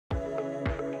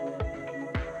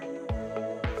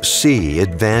C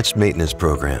Advanced Maintenance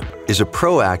Program is a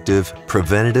proactive,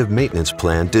 preventative maintenance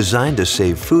plan designed to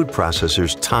save food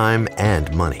processors time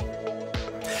and money.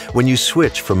 When you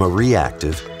switch from a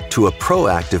reactive to a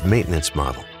proactive maintenance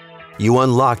model, you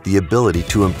unlock the ability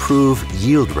to improve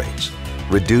yield rates,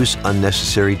 reduce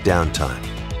unnecessary downtime,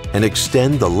 and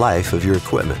extend the life of your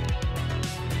equipment.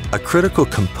 A critical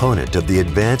component of the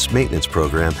Advanced Maintenance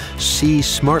Program, C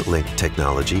SmartLink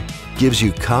technology, gives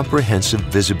you comprehensive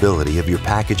visibility of your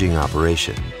packaging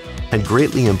operation and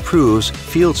greatly improves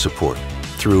field support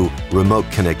through remote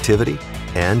connectivity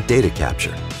and data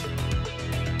capture.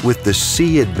 With the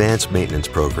C Advanced Maintenance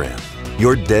Program,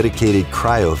 your dedicated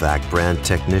Cryovac brand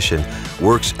technician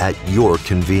works at your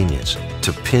convenience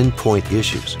to pinpoint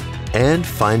issues and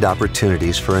find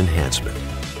opportunities for enhancement.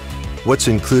 What's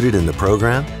included in the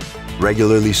program?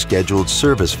 Regularly scheduled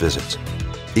service visits,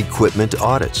 equipment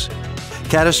audits,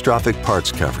 catastrophic parts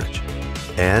coverage,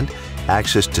 and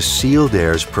access to Sealed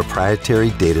Air's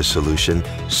proprietary data solution,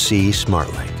 C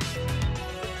SmartLink.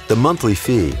 The monthly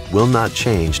fee will not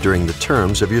change during the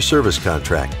terms of your service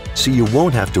contract, so you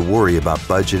won't have to worry about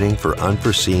budgeting for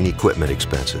unforeseen equipment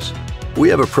expenses. We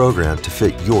have a program to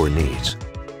fit your needs.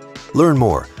 Learn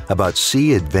more about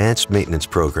C Advanced Maintenance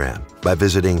Program by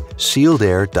visiting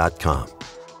sealedair.com.